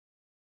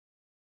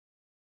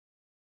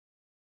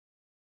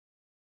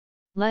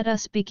Let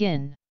us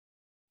begin.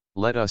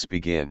 Let us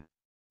begin.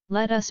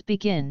 Let us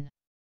begin.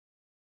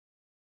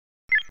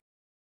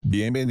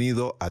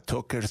 Bienvenido a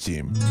Talker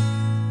Gym.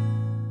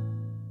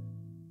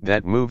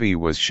 That movie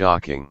was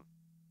shocking.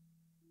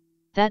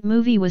 That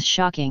movie was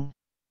shocking.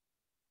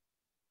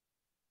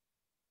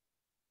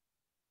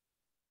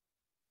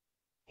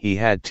 He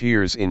had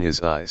tears in his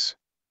eyes.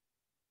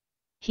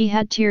 He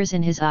had tears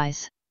in his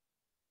eyes.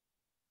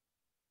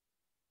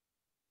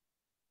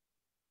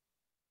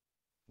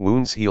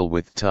 Wounds heal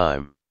with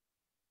time.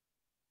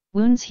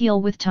 Wounds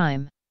heal with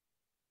time.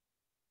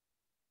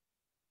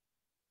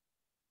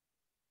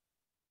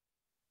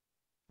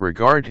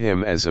 Regard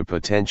him as a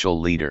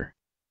potential leader.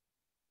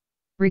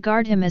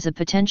 Regard him as a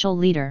potential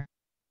leader.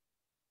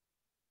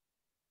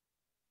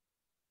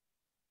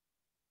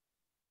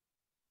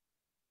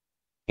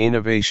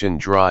 Innovation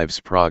drives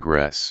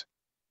progress.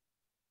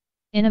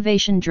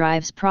 Innovation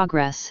drives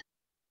progress.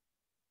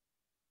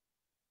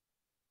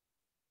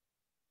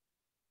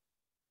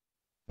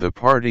 The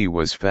party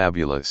was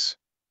fabulous.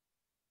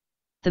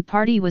 The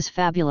party was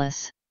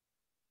fabulous.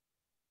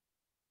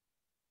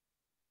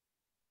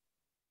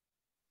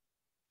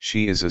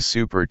 She is a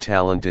super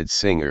talented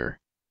singer.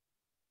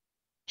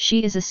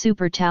 She is a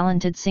super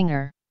talented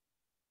singer.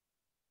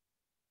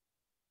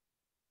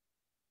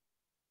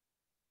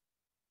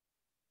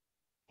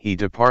 He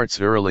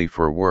departs early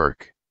for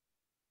work.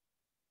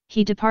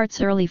 He departs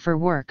early for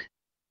work.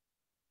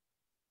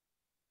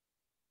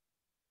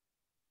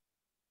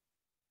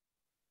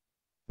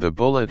 The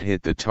bullet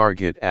hit the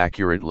target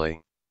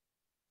accurately.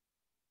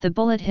 The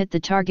bullet hit the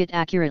target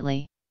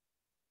accurately.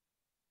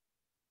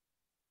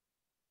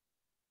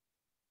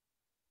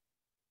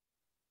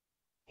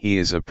 He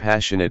is a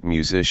passionate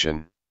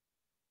musician.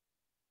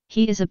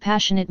 He is a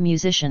passionate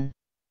musician.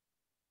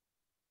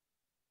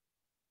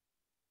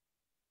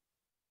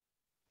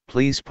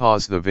 Please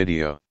pause the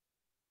video.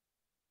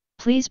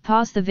 Please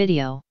pause the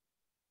video.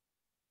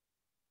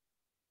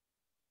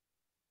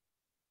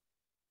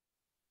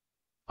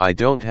 I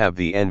don't have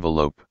the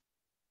envelope.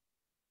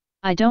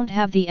 I don't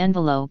have the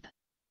envelope.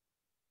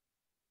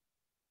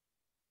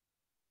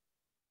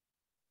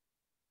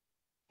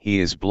 He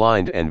is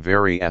blind and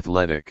very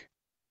athletic.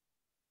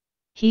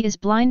 He is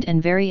blind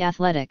and very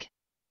athletic.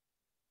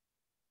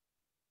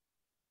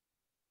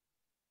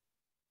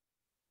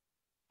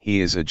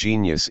 He is a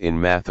genius in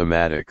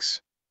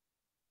mathematics.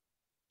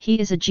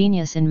 He is a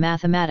genius in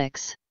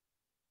mathematics.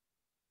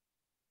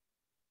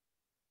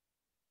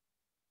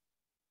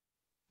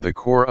 The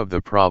core of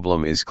the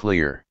problem is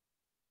clear.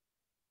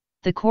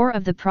 The core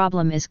of the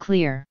problem is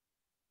clear.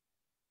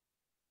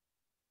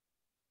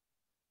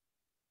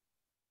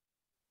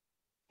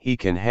 He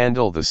can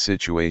handle the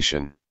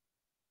situation.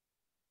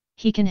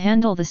 He can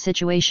handle the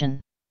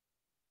situation.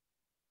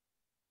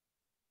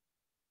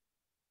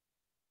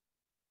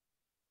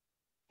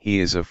 He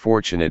is a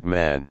fortunate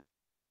man.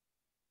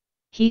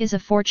 He is a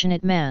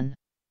fortunate man.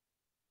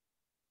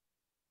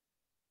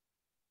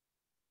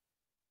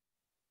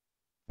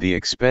 The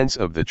expense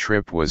of the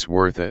trip was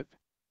worth it.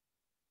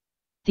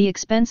 The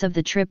expense of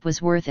the trip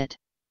was worth it.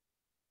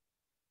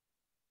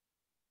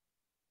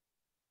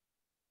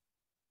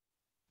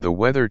 The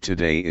weather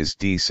today is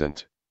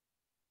decent.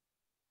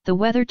 The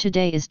weather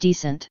today is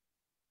decent.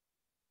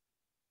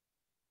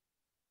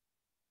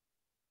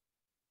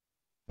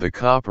 The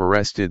cop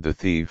arrested the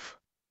thief.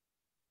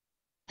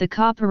 The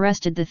cop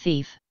arrested the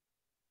thief.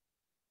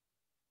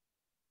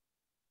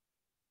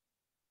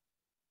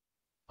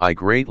 I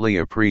greatly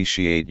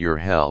appreciate your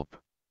help.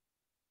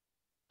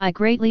 I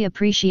greatly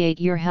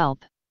appreciate your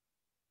help.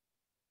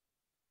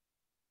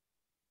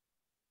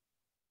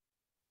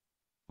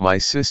 My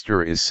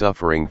sister is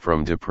suffering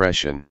from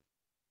depression.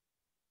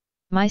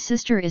 My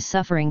sister is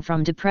suffering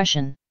from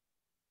depression.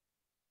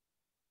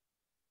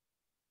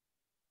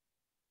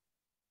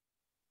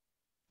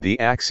 The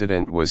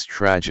accident was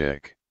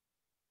tragic.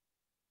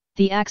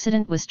 The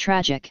accident was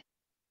tragic.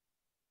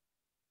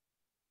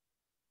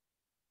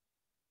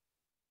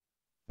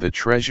 The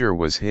treasure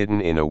was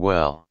hidden in a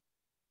well.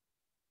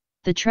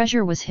 The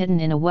treasure was hidden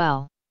in a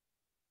well.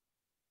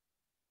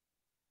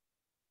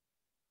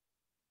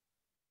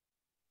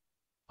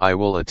 I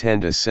will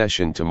attend a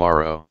session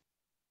tomorrow.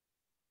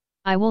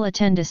 I will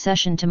attend a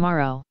session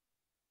tomorrow.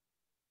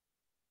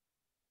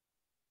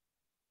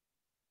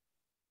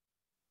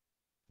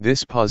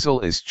 This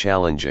puzzle is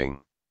challenging.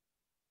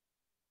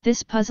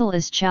 This puzzle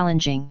is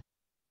challenging.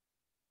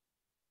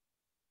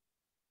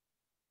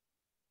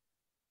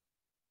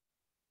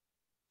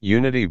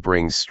 Unity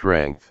brings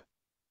strength.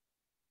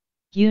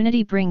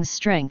 Unity brings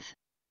strength.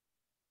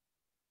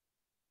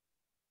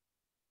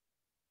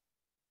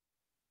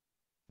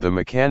 The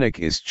mechanic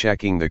is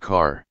checking the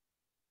car.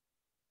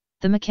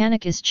 The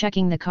mechanic is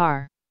checking the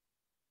car.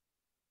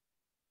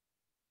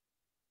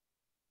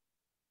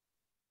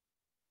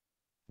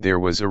 There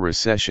was a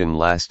recession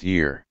last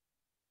year.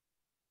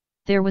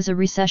 There was a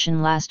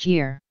recession last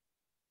year.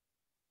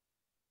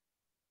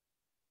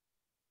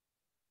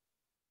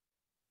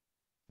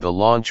 The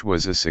launch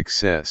was a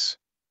success.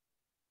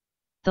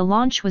 The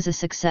launch was a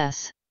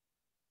success.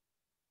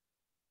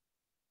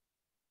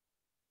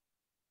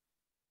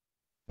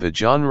 The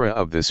genre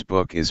of this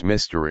book is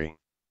mystery.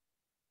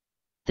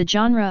 The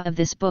genre of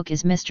this book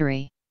is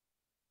mystery.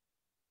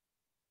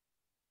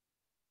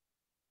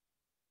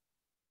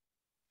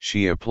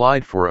 She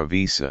applied for a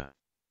visa.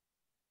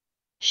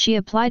 She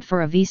applied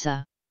for a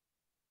visa.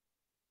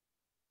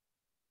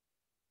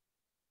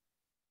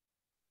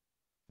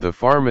 The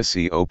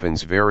pharmacy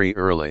opens very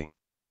early.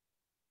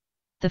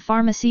 The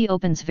pharmacy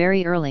opens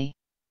very early.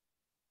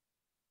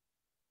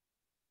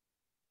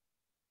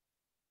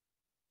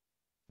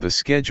 The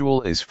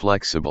schedule is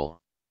flexible.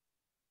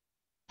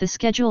 The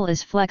schedule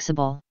is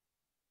flexible.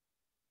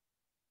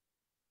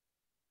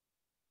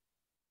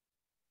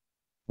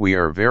 We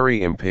are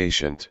very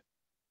impatient.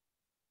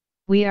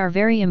 We are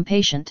very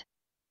impatient.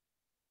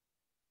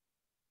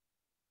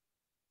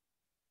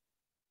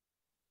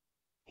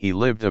 He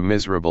lived a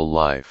miserable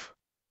life.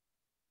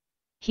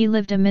 He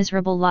lived a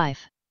miserable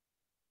life.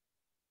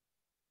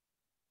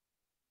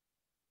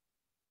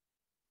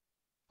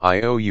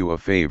 I owe you a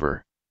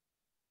favor.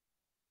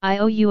 I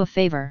owe you a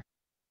favor.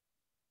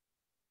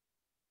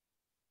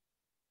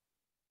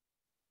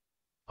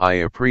 I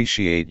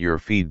appreciate your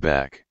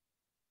feedback.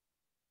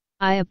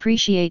 I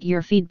appreciate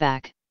your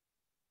feedback.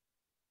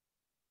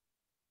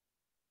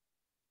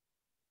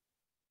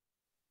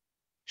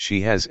 She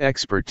has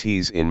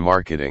expertise in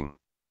marketing.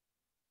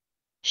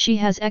 She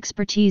has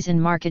expertise in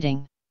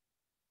marketing.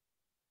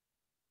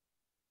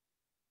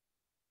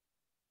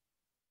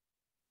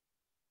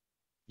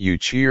 You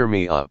cheer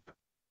me up.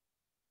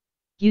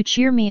 You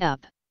cheer me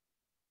up.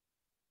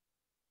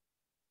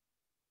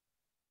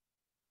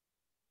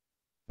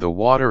 The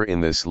water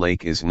in this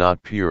lake is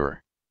not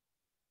pure.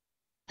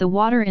 The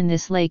water in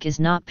this lake is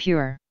not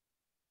pure.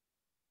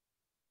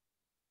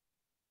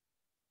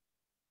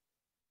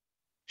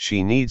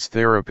 She needs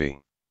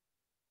therapy.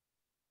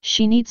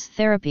 She needs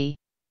therapy.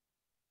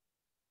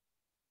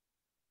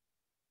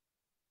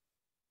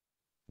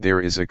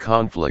 There is a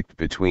conflict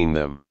between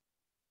them.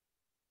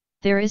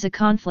 There is a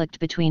conflict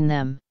between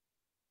them.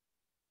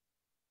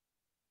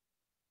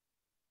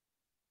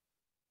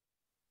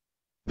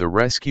 The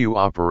rescue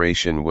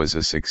operation was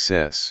a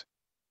success.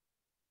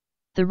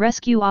 The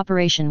rescue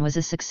operation was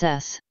a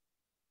success.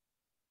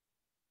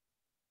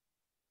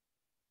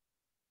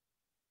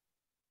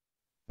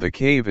 The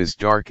cave is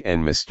dark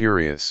and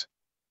mysterious.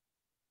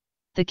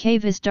 The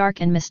cave is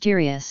dark and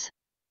mysterious.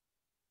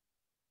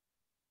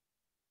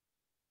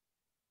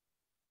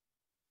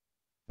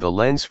 The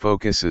lens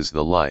focuses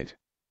the light.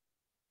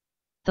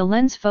 The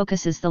lens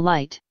focuses the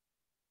light.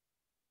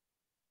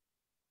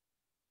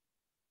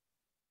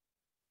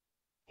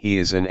 He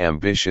is an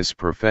ambitious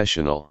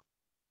professional.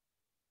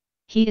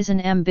 He is an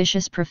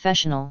ambitious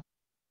professional.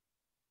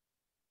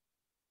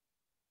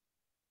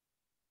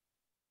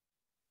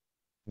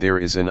 There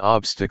is an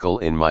obstacle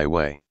in my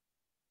way.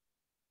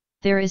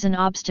 There is an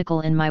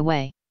obstacle in my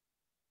way.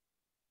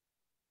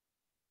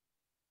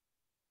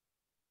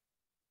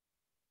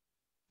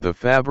 The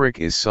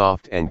fabric is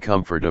soft and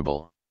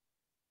comfortable.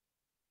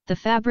 The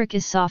fabric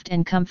is soft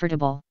and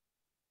comfortable.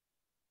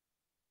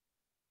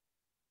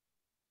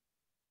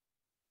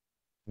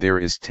 There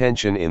is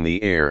tension in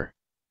the air.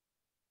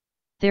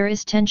 There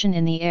is tension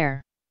in the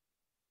air.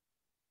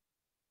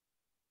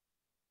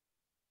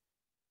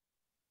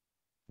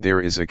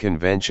 There is a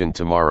convention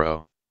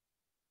tomorrow.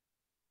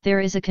 There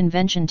is a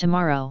convention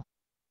tomorrow.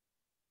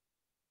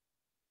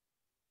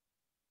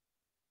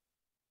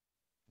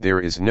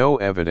 There is no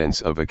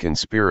evidence of a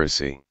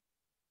conspiracy.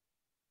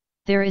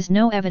 There is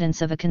no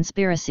evidence of a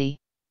conspiracy.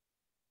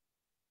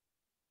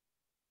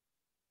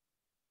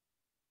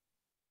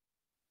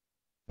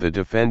 The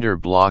defender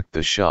blocked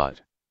the shot.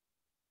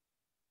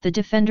 The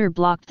defender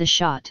blocked the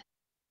shot.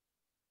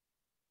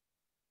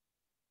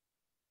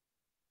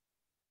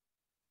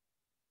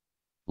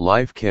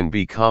 Life can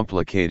be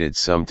complicated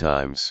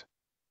sometimes.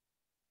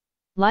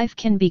 Life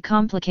can be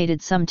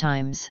complicated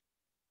sometimes.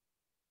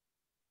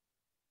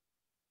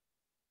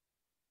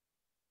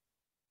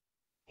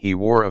 He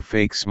wore a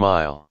fake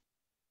smile.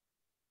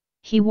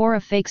 He wore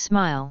a fake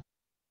smile.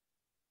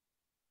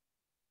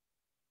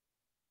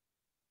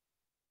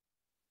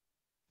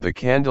 The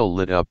candle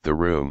lit up the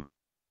room.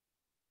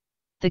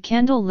 The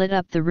candle lit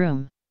up the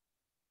room.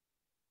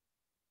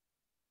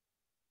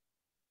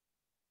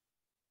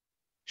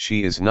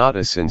 She is not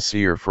a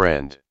sincere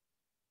friend.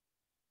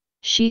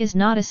 She is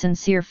not a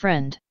sincere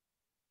friend.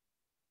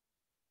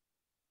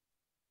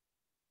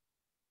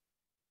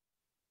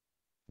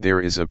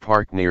 There is a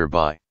park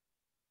nearby.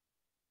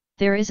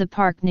 There is a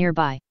park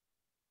nearby.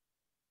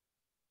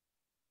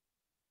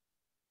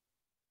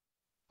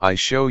 I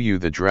show you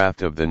the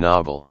draft of the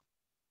novel.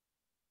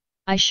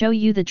 I show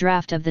you the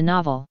draft of the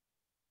novel.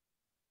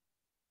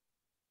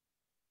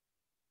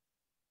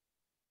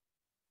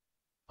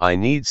 I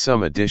need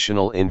some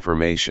additional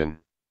information.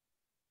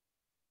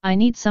 I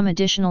need some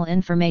additional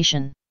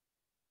information.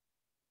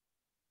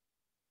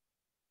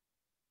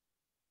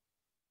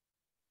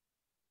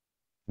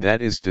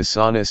 That is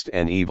dishonest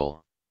and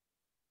evil.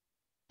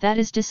 That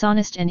is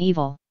dishonest and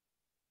evil.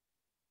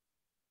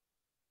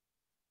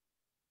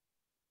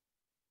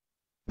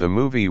 The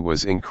movie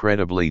was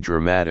incredibly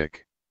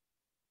dramatic.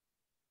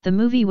 The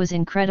movie was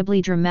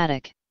incredibly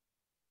dramatic.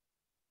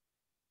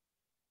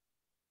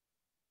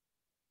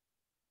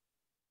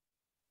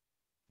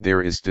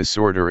 There is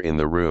disorder in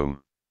the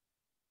room.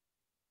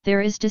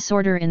 There is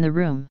disorder in the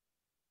room.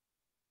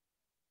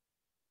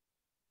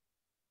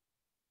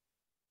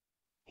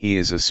 He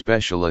is a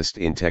specialist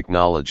in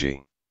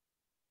technology.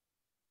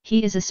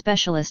 He is a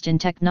specialist in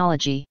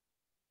technology.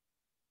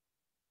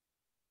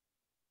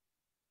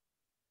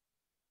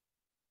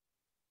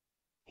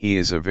 He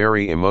is a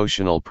very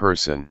emotional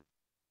person.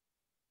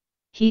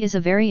 He is a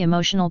very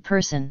emotional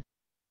person.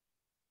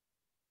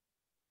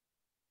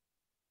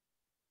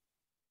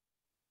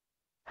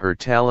 Her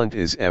talent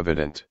is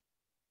evident.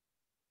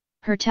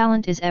 Her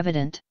talent is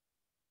evident.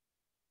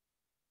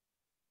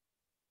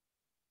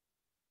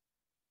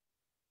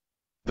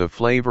 The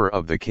flavor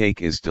of the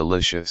cake is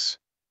delicious.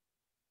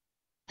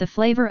 The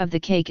flavor of the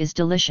cake is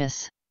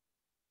delicious.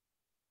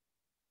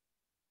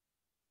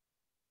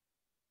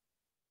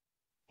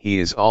 He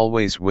is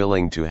always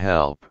willing to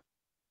help.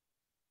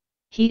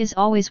 He is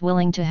always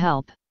willing to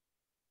help.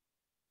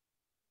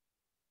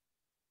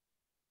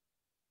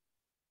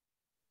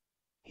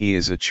 He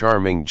is a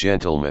charming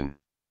gentleman.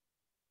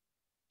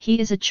 He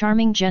is a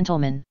charming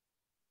gentleman.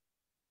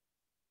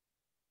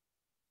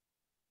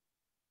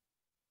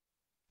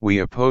 We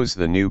oppose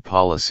the new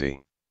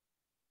policy.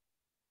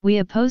 We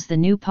oppose the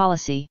new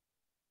policy.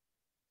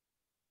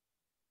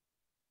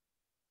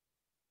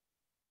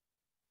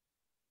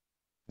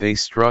 They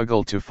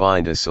struggle to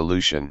find a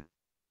solution.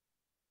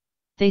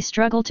 They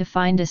struggle to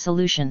find a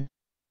solution.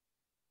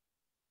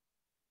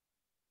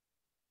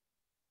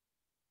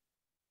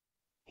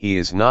 He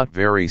is not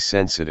very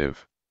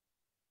sensitive.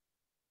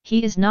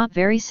 He is not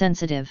very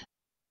sensitive.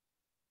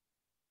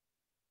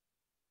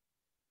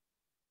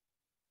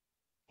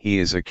 He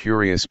is a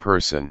curious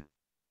person.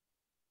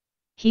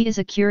 He is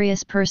a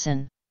curious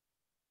person.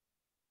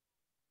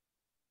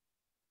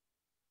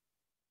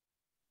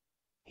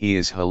 He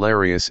is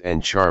hilarious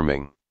and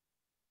charming.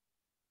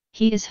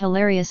 He is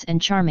hilarious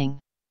and charming.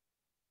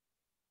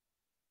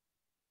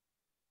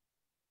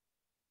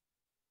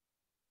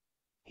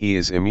 He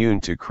is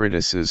immune to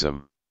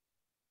criticism.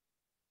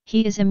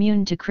 He is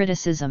immune to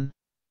criticism.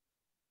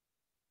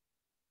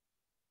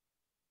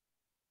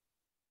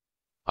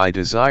 I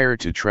desire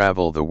to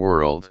travel the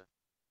world.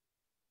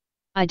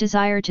 I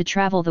desire to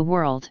travel the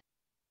world.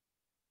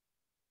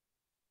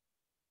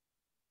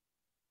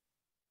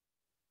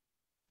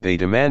 They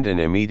demand an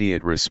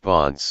immediate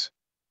response.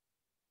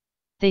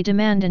 They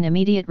demand an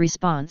immediate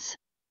response.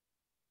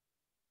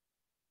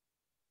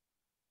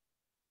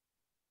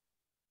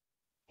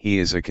 He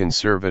is a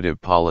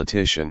conservative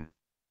politician.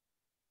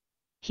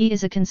 He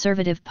is a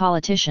conservative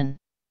politician.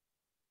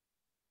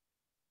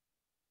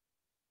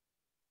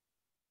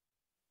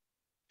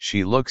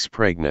 She looks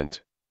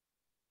pregnant.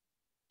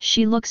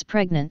 She looks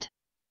pregnant.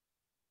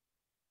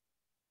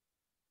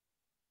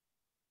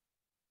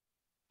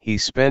 He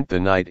spent the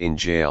night in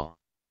jail.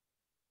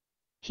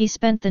 He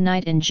spent the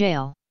night in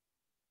jail.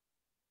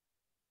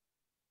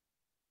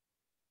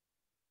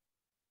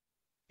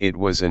 It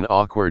was an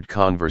awkward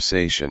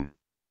conversation.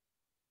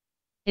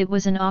 It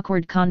was an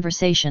awkward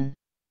conversation.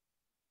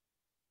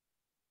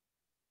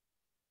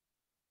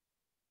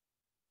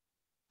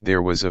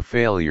 There was a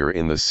failure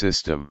in the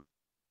system.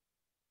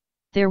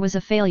 There was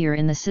a failure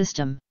in the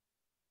system.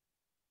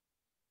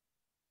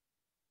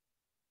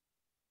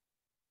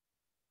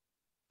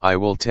 I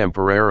will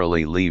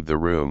temporarily leave the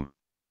room.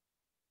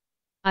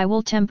 I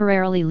will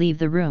temporarily leave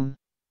the room.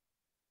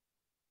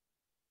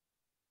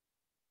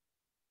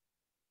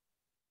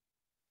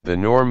 The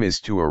norm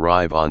is to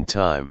arrive on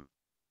time.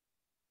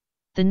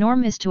 The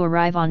norm is to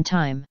arrive on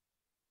time.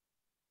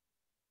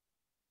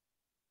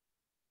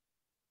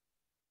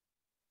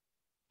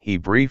 He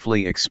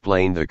briefly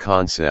explained the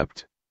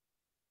concept.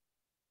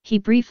 He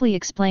briefly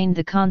explained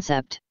the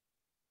concept.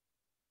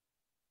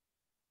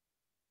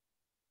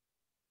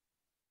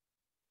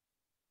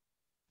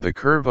 The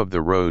curve of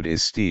the road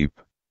is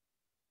steep.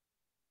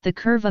 The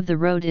curve of the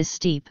road is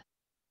steep.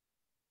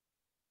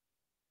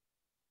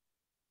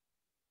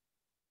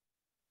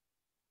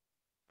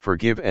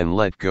 Forgive and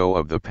let go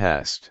of the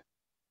past.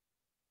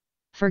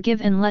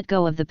 Forgive and let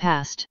go of the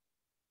past.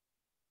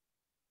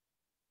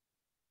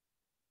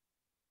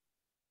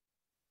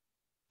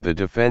 The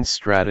defense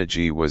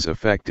strategy was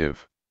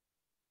effective.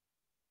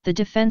 The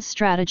defense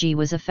strategy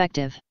was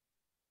effective.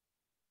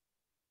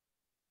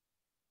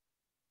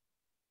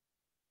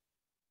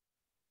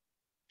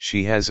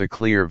 She has a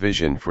clear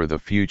vision for the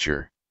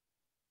future.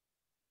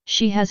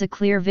 She has a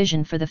clear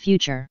vision for the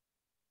future.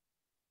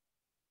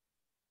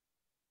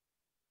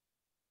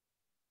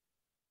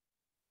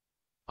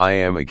 I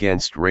am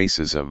against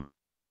racism.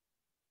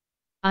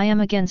 I am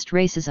against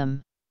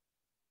racism.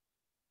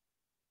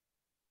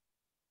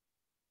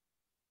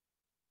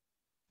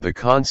 The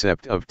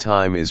concept of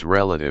time is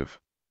relative.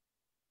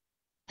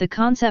 The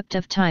concept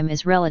of time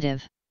is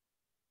relative.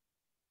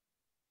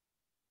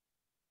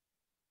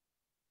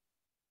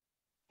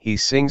 He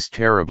sings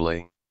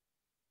terribly.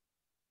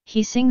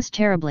 He sings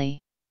terribly.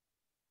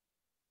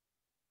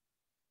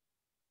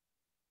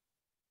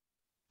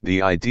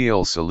 The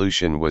ideal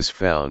solution was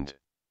found.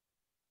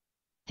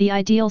 The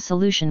ideal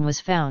solution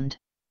was found.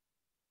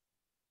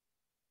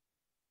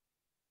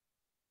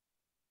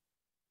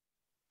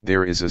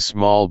 There is a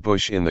small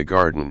bush in the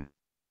garden.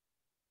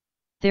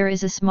 There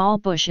is a small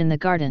bush in the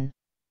garden.